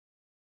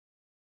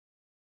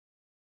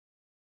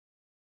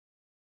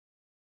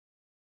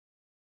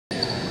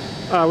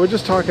We'll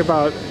just talk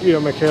about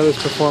Michaela's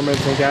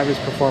performance and Gabby's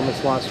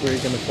performance last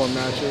week in the 4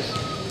 matches.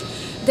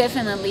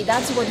 Definitely,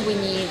 that's what we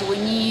need. We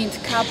need a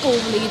couple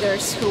of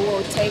leaders who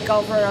will take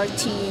over our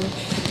team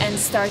and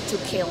start to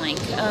killing.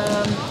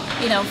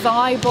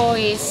 Volleyball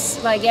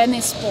is like any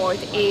sport,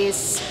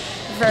 is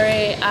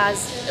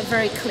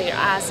very clear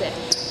as it.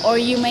 Or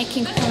you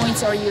making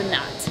points or you're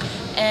not.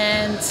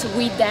 And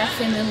we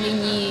definitely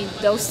need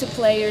those 2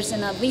 players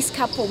and at least a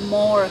couple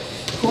more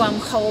who I'm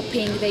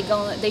hoping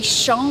they're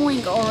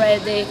showing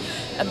already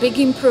a big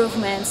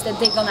improvements that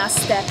they're gonna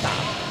step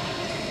up.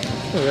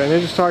 Okay, and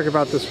then just talk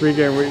about this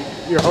weekend.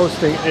 You're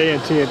hosting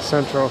A&T at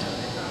Central.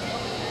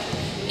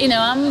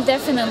 I'm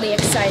definitely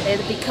excited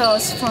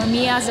because for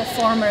me as a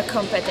former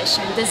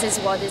competition, this is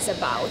what it's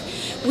about.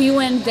 We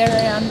went there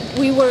and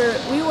we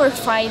were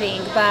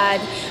fighting,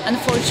 but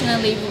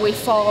unfortunately we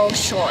fall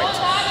short.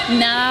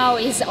 Now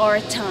is our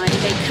time.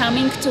 They're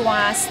coming to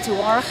us,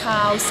 to our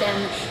house,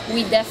 and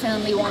we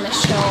definitely want to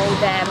show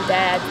them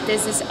that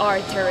this is our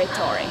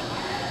territory.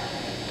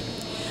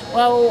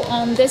 Well,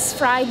 on this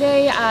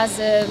Friday,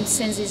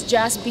 since it's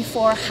just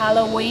before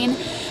Halloween,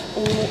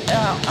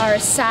 our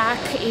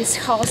SAC is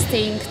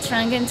hosting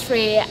Trunk and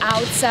Tree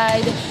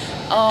outside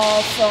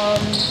of,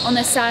 on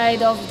the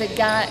side of the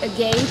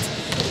gate,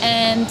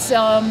 and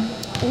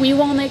we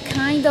want to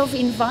kind of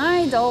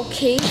invite all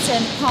kids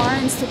and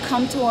parents to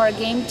come to our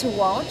game to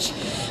watch,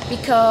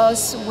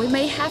 because we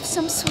may have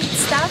some sweet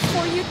stuff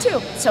for you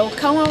too. So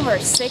come over,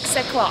 6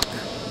 o'clock.